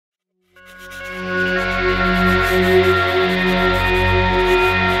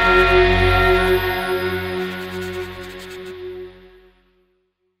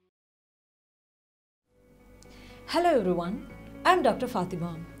Dr.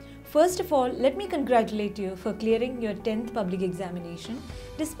 Fatima. First of all, let me congratulate you for clearing your 10th public examination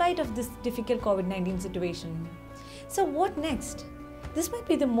despite of this difficult COVID-19 situation. So what next? This might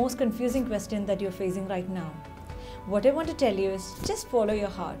be the most confusing question that you're facing right now. What I want to tell you is just follow your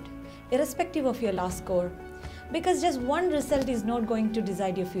heart, irrespective of your last score, because just one result is not going to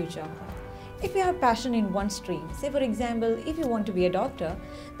decide your future. If you have passion in one stream, say for example, if you want to be a doctor,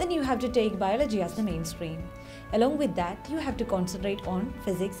 then you have to take biology as the mainstream. Along with that, you have to concentrate on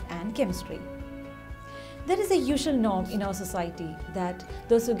physics and chemistry. There is a usual norm in our society that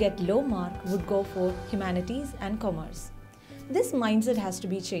those who get low mark would go for humanities and commerce. This mindset has to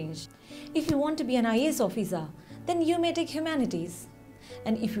be changed. If you want to be an IAS officer, then you may take humanities.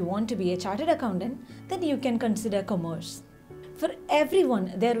 And if you want to be a chartered accountant, then you can consider commerce. For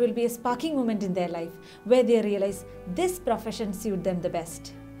everyone, there will be a sparking moment in their life where they realize this profession suits them the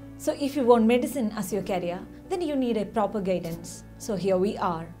best. So if you want medicine as your career, then you need a proper guidance. So here we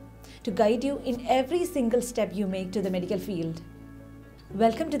are, to guide you in every single step you make to the medical field.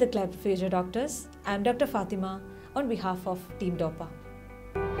 Welcome to the Club Future Doctors. I am Dr. Fatima on behalf of Team DOPA.